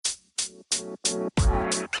The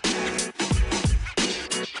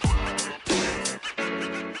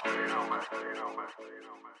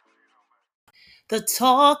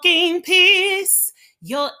talking piece,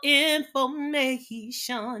 your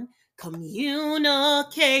information,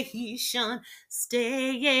 communication,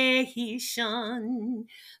 station.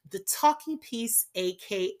 The talking piece,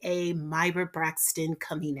 aka Myra Braxton,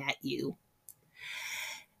 coming at you.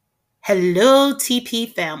 Hello,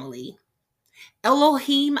 TP family.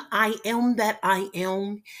 Elohim, I am that I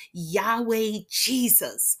am. Yahweh,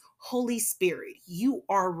 Jesus, Holy Spirit, you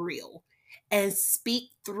are real and speak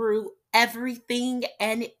through everything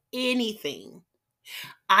and anything.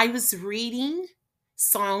 I was reading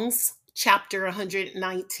Songs chapter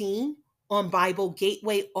 119 on Bible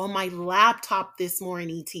Gateway on my laptop this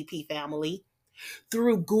morning, TP family,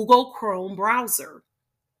 through Google Chrome browser.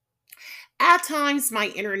 At times, my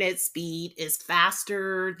internet speed is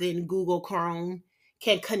faster than Google Chrome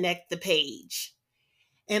can connect the page.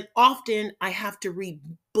 And often I have to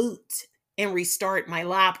reboot and restart my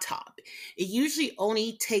laptop. It usually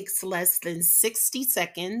only takes less than 60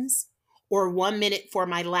 seconds or 1 minute for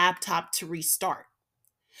my laptop to restart.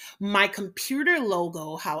 My computer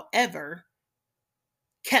logo, however,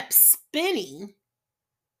 kept spinning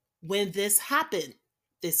when this happened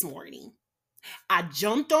this morning. I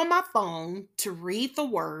jumped on my phone to read the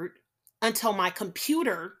word until my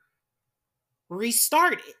computer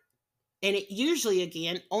restarted. And it usually,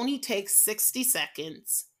 again, only takes 60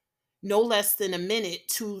 seconds, no less than a minute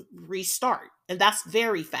to restart. And that's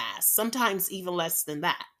very fast, sometimes even less than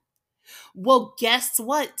that. Well, guess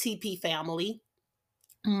what, TP family?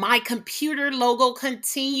 My computer logo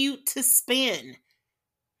continued to spin.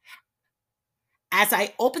 As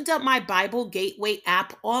I opened up my Bible Gateway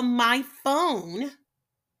app on my phone,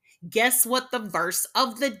 guess what the verse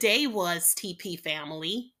of the day was, TP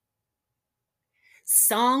family?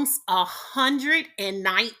 Psalms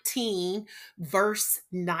 119, verse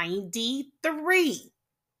 93.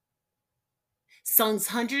 Psalms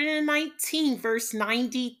 119, verse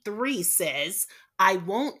 93 says, I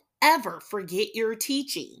won't ever forget your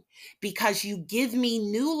teaching because you give me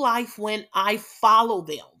new life when I follow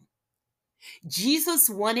them. Jesus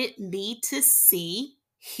wanted me to see,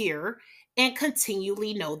 hear, and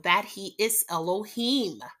continually know that he is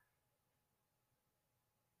Elohim.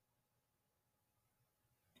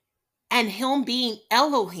 And him being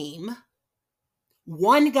Elohim,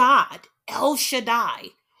 one God, El Shaddai,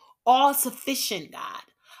 all sufficient God,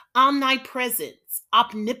 omnipresent,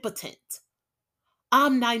 omnipotent,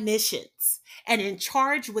 omniscience, and in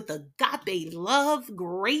charge with agape love,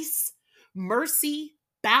 grace, mercy,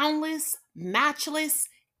 boundless, matchless,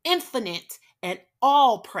 infinite, and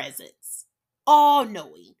all presence, all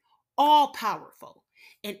knowing, all powerful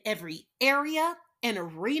in every area and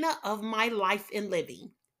arena of my life and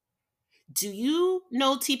living. Do you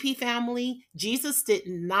know, TP family? Jesus did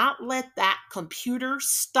not let that computer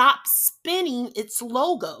stop spinning its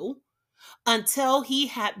logo until he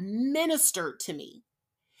had ministered to me.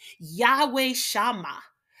 Yahweh Shammah,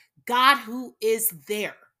 God who is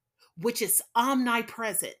there, which is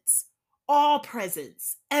omnipresence, all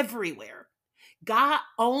presence, everywhere. God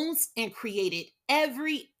owns and created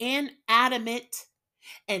every inanimate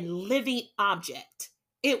and living object.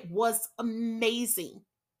 It was amazing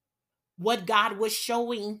what God was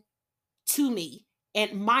showing to me,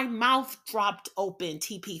 and my mouth dropped open,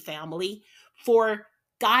 TP family, for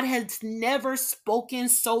God has never spoken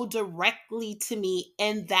so directly to me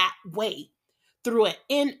in that way through an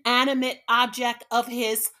inanimate object of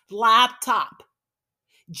his laptop.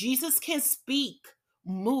 Jesus can speak,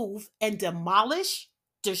 move, and demolish,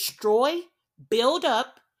 destroy, build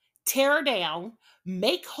up, tear down,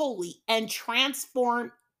 make holy, and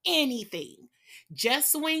transform anything.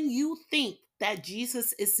 Just when you think that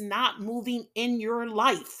Jesus is not moving in your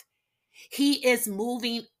life, he is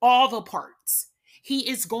moving all the parts. He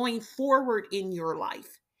is going forward in your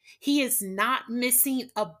life. He is not missing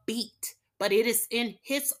a beat, but it is in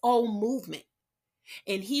his own movement.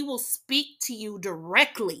 And he will speak to you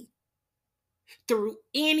directly through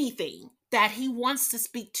anything that he wants to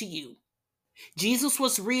speak to you. Jesus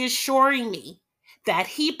was reassuring me that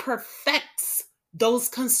he perfects those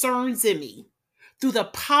concerns in me through the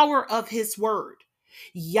power of his word.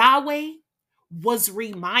 Yahweh was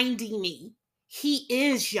reminding me he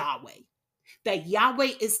is Yahweh, that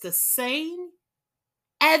Yahweh is the same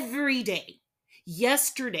every day,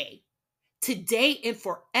 yesterday, today, and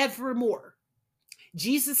forevermore.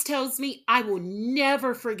 Jesus tells me I will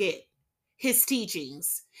never forget his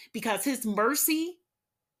teachings because his mercies,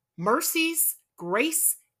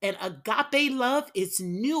 grace, and agape love is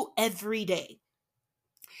new every day.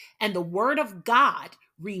 And the word of God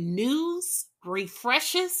renews,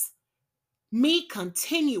 refreshes me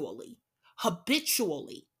continually,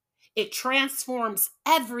 habitually. It transforms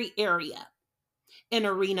every area and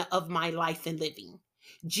arena of my life and living.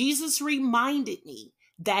 Jesus reminded me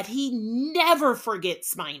that he never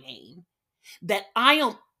forgets my name, that I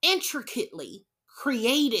am intricately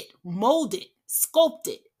created, molded,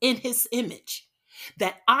 sculpted in his image,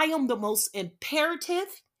 that I am the most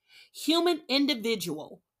imperative human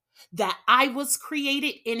individual, that I was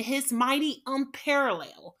created in his mighty,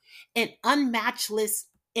 unparalleled, and unmatchless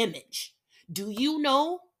image. Do you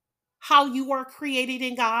know how you are created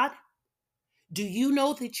in God? Do you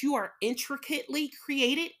know that you are intricately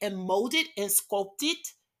created and molded and sculpted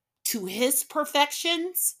to his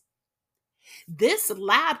perfections? This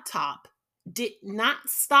laptop did not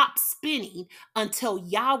stop spinning until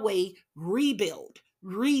Yahweh rebuilt,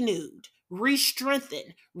 renewed,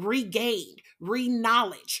 re-strengthened, regained,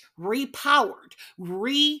 re-knowledge, repowered,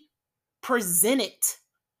 re-presented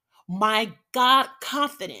my God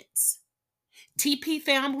confidence. TP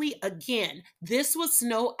family, again, this was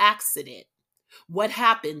no accident. What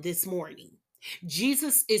happened this morning?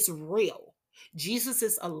 Jesus is real. Jesus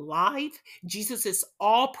is alive. Jesus is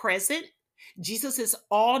all present. Jesus is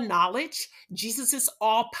all knowledge. Jesus is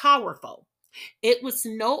all powerful. It was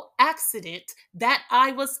no accident that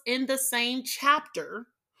I was in the same chapter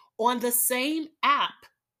on the same app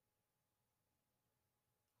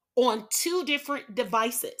on two different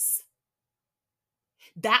devices.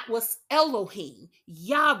 That was Elohim,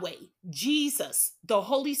 Yahweh, Jesus, the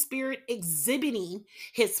Holy Spirit exhibiting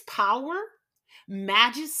his power,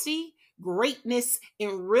 majesty, greatness,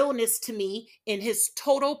 and realness to me in his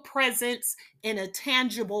total presence in a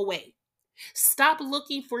tangible way. Stop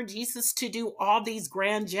looking for Jesus to do all these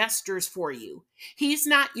grand gestures for you. He's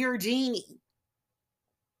not your genie.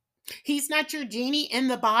 He's not your genie in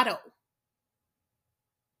the bottle.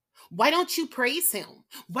 Why don't you praise him?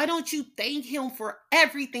 Why don't you thank him for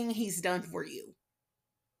everything he's done for you?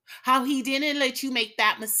 How he didn't let you make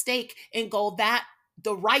that mistake and go that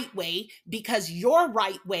the right way, because your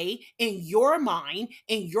right way in your mind,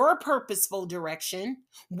 in your purposeful direction,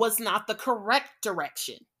 was not the correct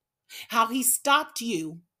direction. How he stopped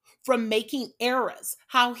you from making errors.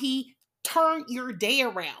 How he turned your day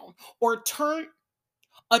around or turned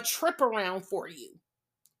a trip around for you.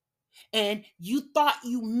 And you thought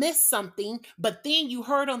you missed something, but then you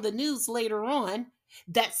heard on the news later on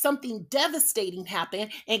that something devastating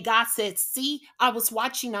happened, and God said, "See, I was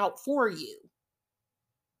watching out for you."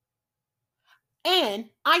 And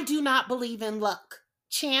I do not believe in luck,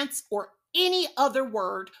 chance, or any other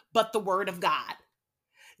word but the word of God.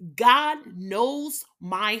 God knows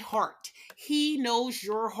my heart. He knows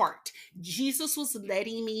your heart. Jesus was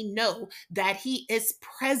letting me know that he is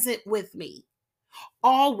present with me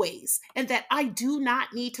always, and that I do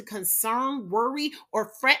not need to concern, worry,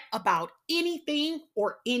 or fret about anything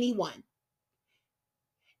or anyone.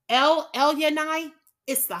 El Elyanai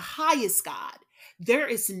is the highest God. There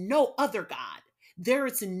is no other God. There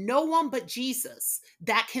is no one but Jesus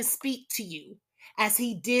that can speak to you as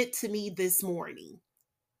he did to me this morning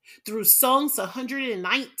through Psalms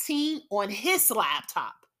 119 on his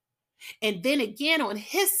laptop, and then again on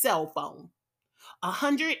his cell phone.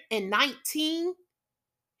 119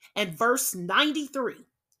 and verse 93.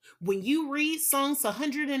 When you read Psalms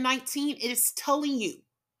 119, it is telling you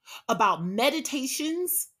about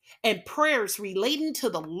meditations and prayers relating to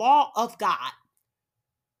the law of God.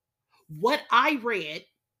 What I read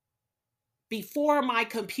before my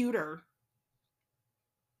computer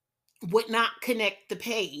would not connect the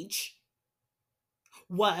page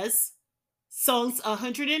was Psalms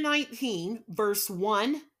 119, verse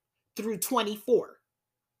 1 through 24.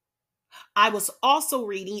 I was also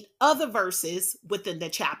reading other verses within the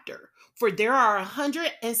chapter, for there are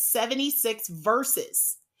 176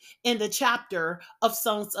 verses in the chapter of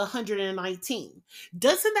Psalms 119.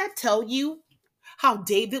 Doesn't that tell you how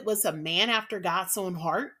David was a man after God's own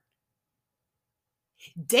heart?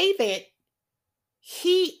 David,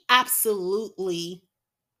 he absolutely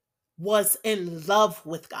was in love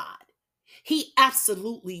with God. He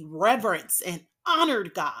absolutely reverenced and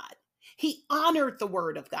honored God. He honored the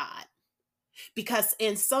word of God. Because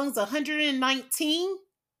in Psalms 119,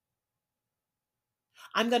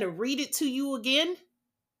 I'm going to read it to you again.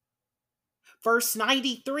 Verse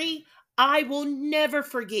 93, I will never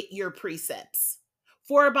forget your precepts,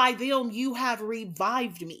 for by them you have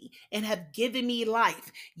revived me and have given me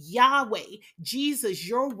life. Yahweh, Jesus,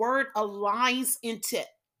 your word aligns into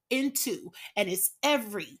and is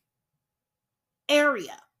every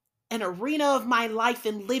area and arena of my life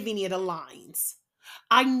and living, it aligns.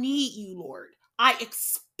 I need you, Lord. I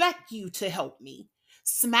expect you to help me.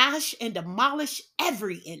 Smash and demolish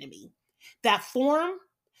every enemy that form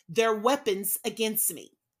their weapons against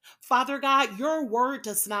me. Father God, your word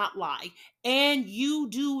does not lie, and you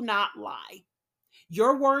do not lie.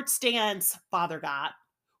 Your word stands, Father God.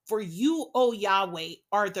 For you, O Yahweh,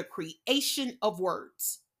 are the creation of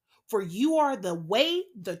words. For you are the way,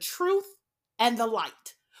 the truth, and the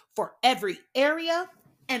light for every area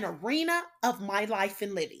and arena of my life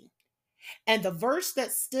and living. And the verse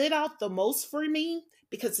that stood out the most for me,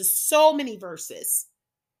 because there's so many verses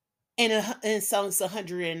in Psalms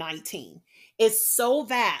 119, it's so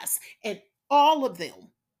vast, and all of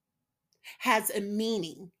them has a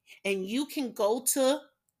meaning. And you can go to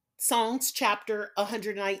Psalms chapter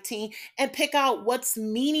 119 and pick out what's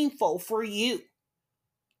meaningful for you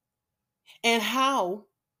and how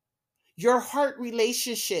your heart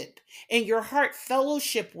relationship and your heart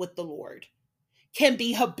fellowship with the Lord can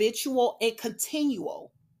be habitual and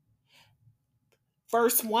continual.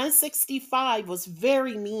 Verse 165 was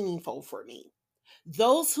very meaningful for me.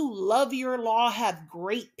 Those who love your law have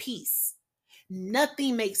great peace.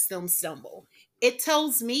 Nothing makes them stumble. It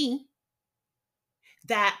tells me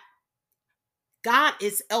that God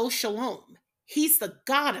is El Shalom. He's the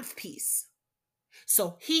God of peace.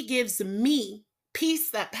 So he gives me peace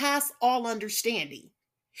that passes all understanding.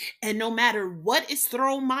 And no matter what is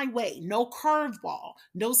thrown my way, no curveball,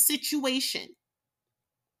 no situation,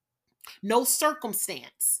 no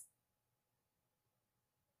circumstance,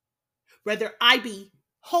 whether I be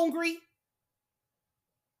hungry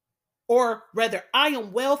or whether I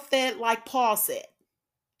am well fed, like Paul said,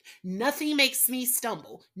 nothing makes me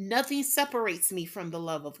stumble. Nothing separates me from the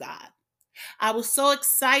love of God. I was so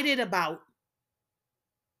excited about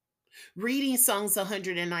reading Psalms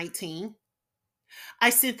 119. I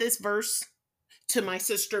sent this verse to my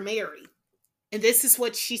sister Mary, and this is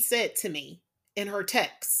what she said to me in her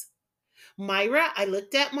text. Myra, I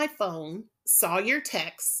looked at my phone, saw your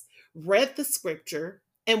text, read the scripture,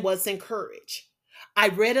 and was encouraged. I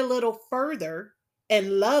read a little further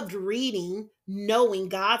and loved reading, knowing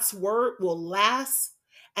God's word will last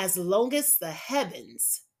as long as the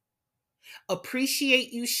heavens.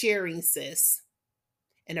 Appreciate you sharing, sis.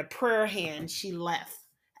 And a prayer hand she left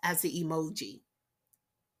as an emoji.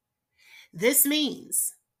 This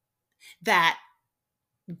means that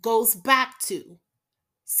goes back to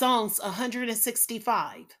Psalms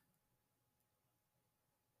 165,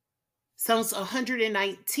 Psalms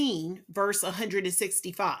 119, verse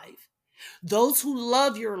 165. Those who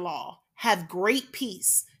love your law have great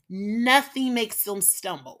peace. Nothing makes them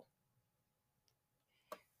stumble.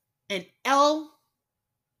 And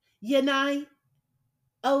Yanai,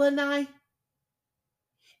 Elanai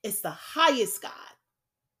is the highest God.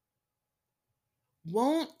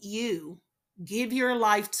 Won't you give your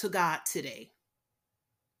life to God today?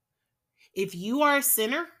 If you are a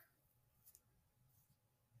sinner,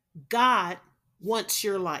 God wants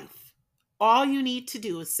your life. All you need to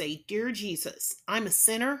do is say, Dear Jesus, I'm a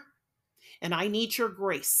sinner and I need your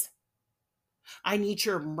grace. I need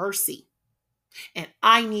your mercy and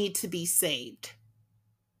I need to be saved.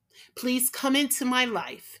 Please come into my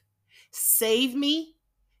life. Save me,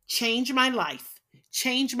 change my life,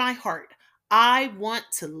 change my heart. I want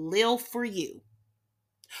to live for you.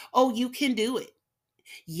 Oh, you can do it.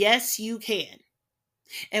 Yes, you can.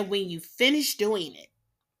 And when you finish doing it,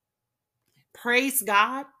 praise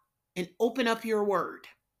God and open up your word.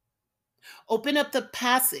 Open up the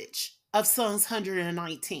passage of Psalms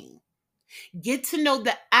 119. Get to know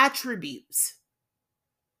the attributes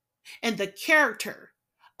and the character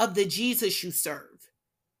of the Jesus you serve.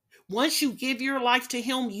 Once you give your life to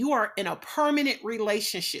him, you are in a permanent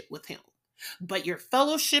relationship with him. But your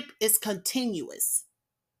fellowship is continuous.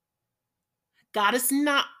 God is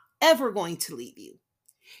not ever going to leave you.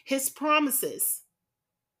 His promises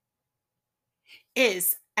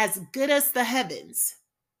is as good as the heavens,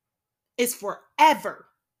 is forever.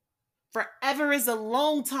 Forever is a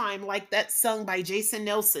long time, like that sung by Jason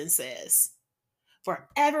Nelson says.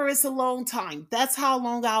 Forever is a long time. That's how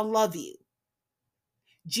long I'll love you.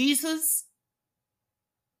 Jesus'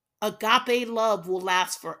 agape love will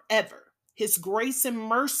last forever. His grace and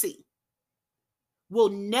mercy will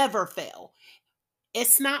never fail.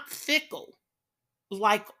 It's not fickle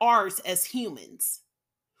like ours as humans.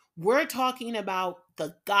 We're talking about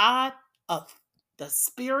the God of the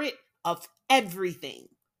Spirit of everything.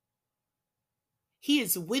 He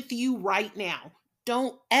is with you right now.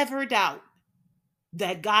 Don't ever doubt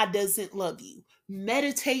that God doesn't love you.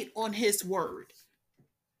 Meditate on his word.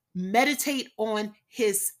 Meditate on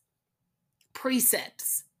his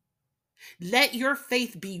precepts. Let your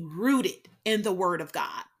faith be rooted in the word of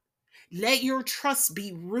God. Let your trust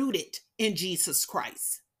be rooted in Jesus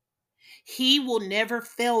Christ. He will never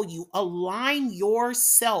fail you. Align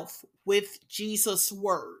yourself with Jesus'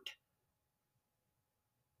 word.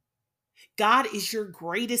 God is your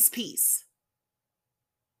greatest peace.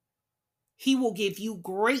 He will give you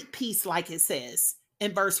great peace, like it says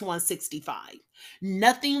in verse 165.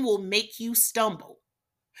 Nothing will make you stumble.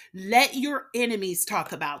 Let your enemies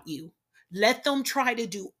talk about you. Let them try to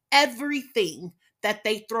do everything that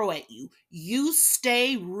they throw at you. You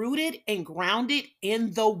stay rooted and grounded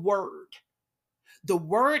in the word. The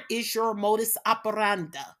word is your modus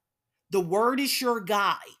operandi. The word is your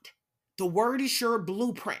guide. The word is your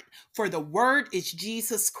blueprint. For the word is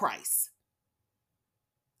Jesus Christ.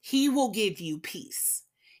 He will give you peace.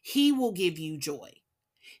 He will give you joy.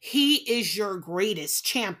 He is your greatest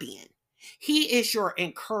champion. He is your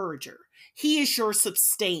encourager. He is your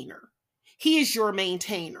sustainer. He is your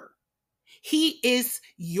maintainer. He is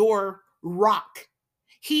your rock.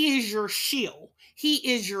 He is your shield. He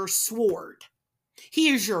is your sword. He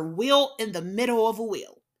is your will in the middle of a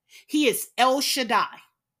will. He is El Shaddai.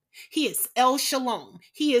 He is El Shalom.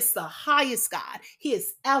 He is the highest God. He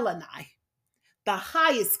is Elonai, the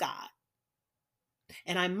highest God.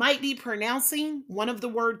 And I might be pronouncing one of the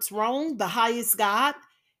words wrong, the highest God,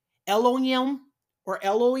 Elohim or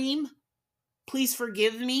Elohim. Please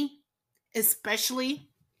forgive me, especially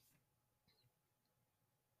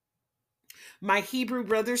my Hebrew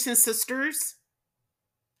brothers and sisters.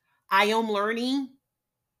 I am learning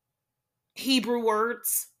Hebrew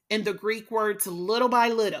words and the Greek words little by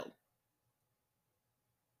little.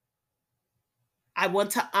 I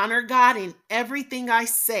want to honor God in everything I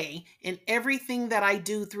say and everything that I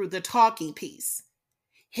do through the talking piece.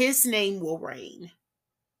 His name will reign.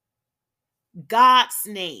 God's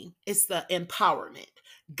name is the empowerment.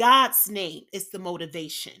 God's name is the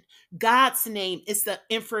motivation. God's name is the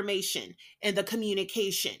information and the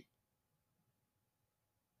communication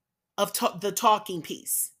of the talking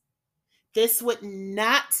piece. This would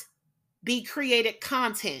not be created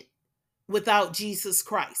content without Jesus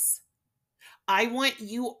Christ. I want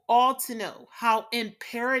you all to know how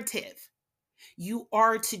imperative you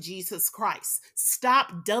are to Jesus Christ.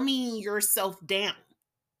 Stop dumbing yourself down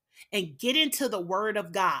and get into the Word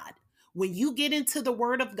of God. When you get into the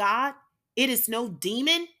Word of God, it is no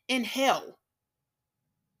demon in hell,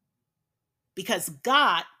 because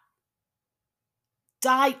God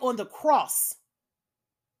died on the cross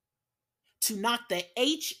to knock the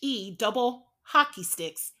HE double hockey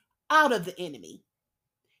sticks out of the enemy.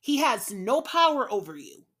 He has no power over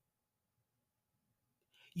you.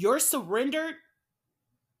 Your surrendered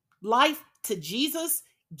life to Jesus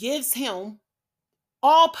gives him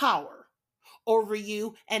all power over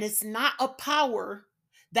you, and it's not a power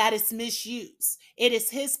that is misused. It is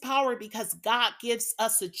his power because God gives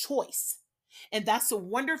us a choice. And that's a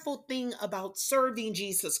wonderful thing about serving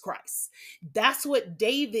Jesus Christ. That's what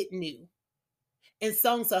David knew in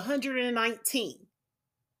Psalms 119.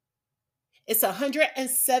 It's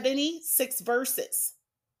 176 verses.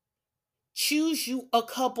 Choose you a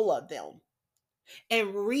couple of them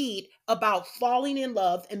and read about falling in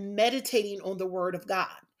love and meditating on the word of God.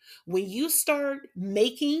 When you start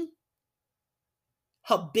making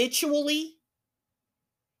habitually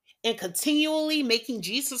and continually making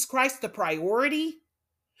Jesus Christ the priority,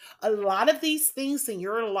 a lot of these things in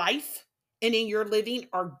your life and in your living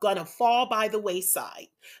are gonna fall by the wayside.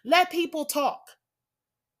 Let people talk.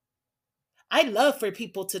 I love for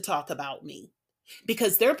people to talk about me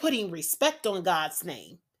because they're putting respect on God's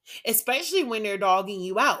name, especially when they're dogging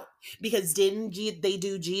you out. Because didn't they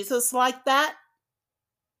do Jesus like that?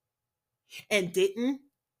 And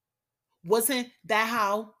wasn't that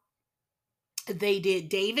how they did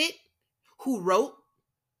David, who wrote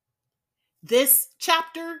this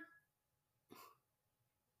chapter?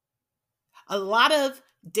 A lot of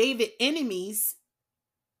David's enemies,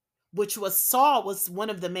 which was Saul, was one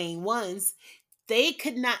of the main ones. They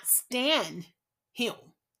could not stand him.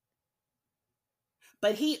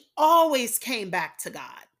 But he always came back to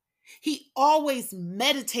God. He always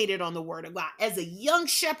meditated on the word of God as a young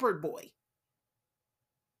shepherd boy.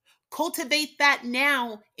 Cultivate that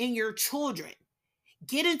now in your children.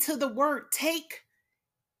 Get into the word. Take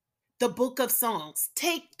the book of Psalms.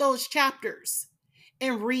 Take those chapters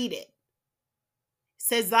and read it. It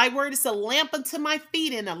says, thy word is a lamp unto my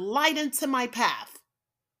feet and a light unto my path.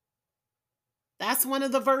 That's one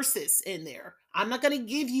of the verses in there. I'm not going to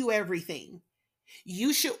give you everything.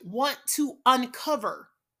 You should want to uncover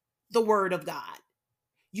the word of God.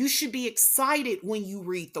 You should be excited when you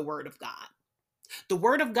read the word of God. The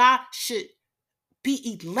word of God should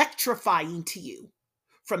be electrifying to you.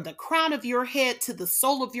 from the crown of your head to the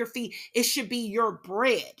sole of your feet. It should be your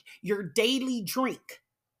bread, your daily drink.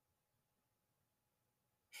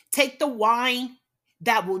 Take the wine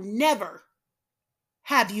that will never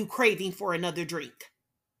have you craving for another drink.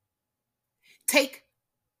 Take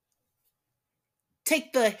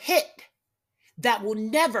the hit that will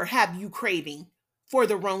never have you craving for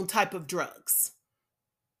the wrong type of drugs.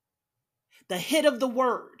 The hit of the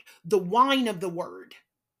word, the wine of the word.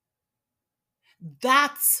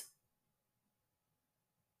 That's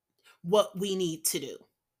what we need to do.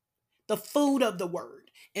 The food of the word.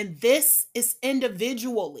 And this is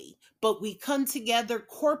individually, but we come together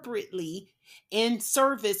corporately in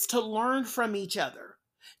service to learn from each other,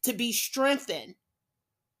 to be strengthened,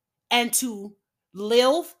 and to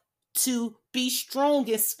live, to be strong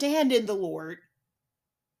and stand in the Lord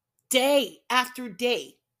day after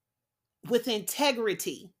day with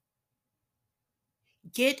integrity.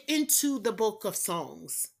 Get into the book of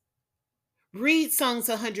Songs. Read Songs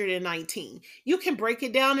 119. You can break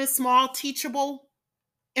it down in small, teachable,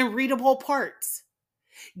 and readable parts.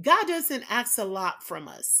 God doesn't ask a lot from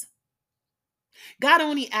us. God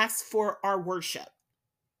only asks for our worship.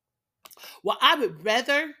 Well, I would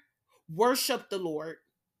rather worship the Lord.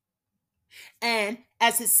 And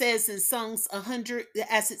as it says in Songs 100,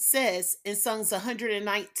 as it says in Songs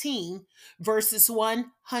 119, verses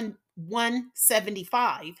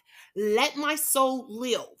 175, let my soul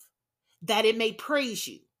live, that it may praise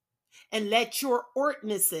you, and let your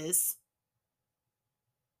ordinances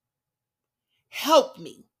help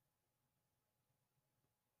me.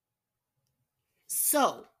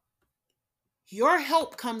 So, your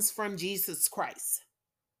help comes from Jesus Christ.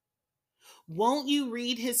 Won't you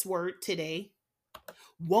read his word today?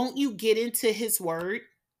 Won't you get into his word?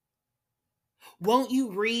 Won't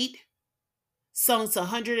you read Psalms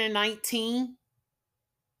 119,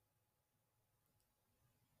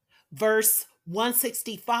 verse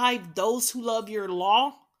 165? Those who love your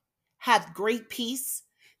law have great peace.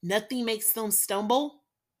 Nothing makes them stumble.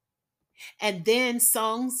 And then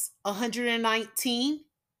Psalms 119,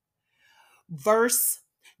 verse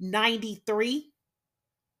 93.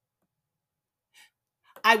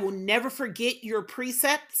 I will never forget your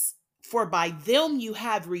precepts, for by them you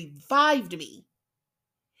have revived me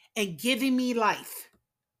and given me life.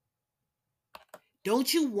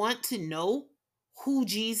 Don't you want to know who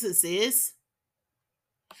Jesus is?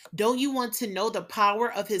 Don't you want to know the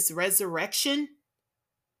power of his resurrection?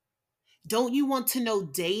 Don't you want to know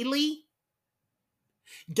daily?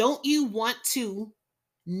 Don't you want to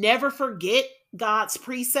never forget God's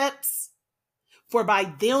precepts? For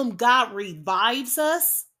by them God revives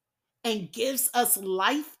us and gives us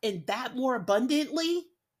life and that more abundantly.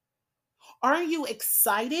 Aren't you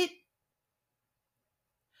excited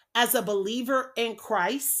as a believer in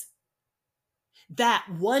Christ that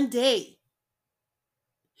one day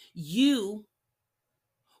you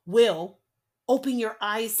will open your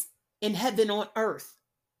eyes in heaven on earth?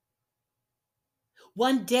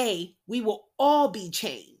 One day we will all be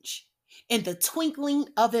changed in the twinkling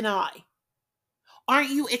of an eye.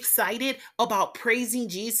 Aren't you excited about praising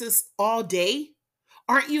Jesus all day?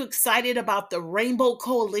 Aren't you excited about the Rainbow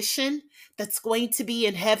Coalition that's going to be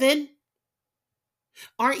in heaven?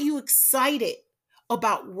 Aren't you excited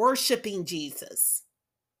about worshiping Jesus?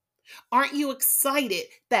 Aren't you excited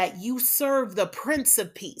that you serve the Prince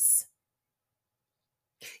of Peace?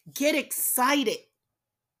 Get excited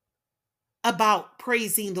about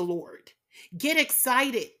praising the Lord. Get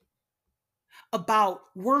excited about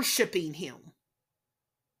worshiping him.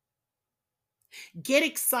 Get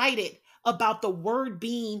excited about the word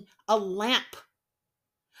being a lamp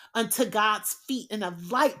unto God's feet and a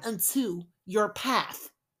light unto your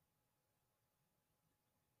path.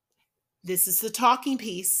 This is the Talking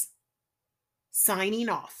Piece, signing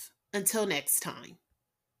off. Until next time.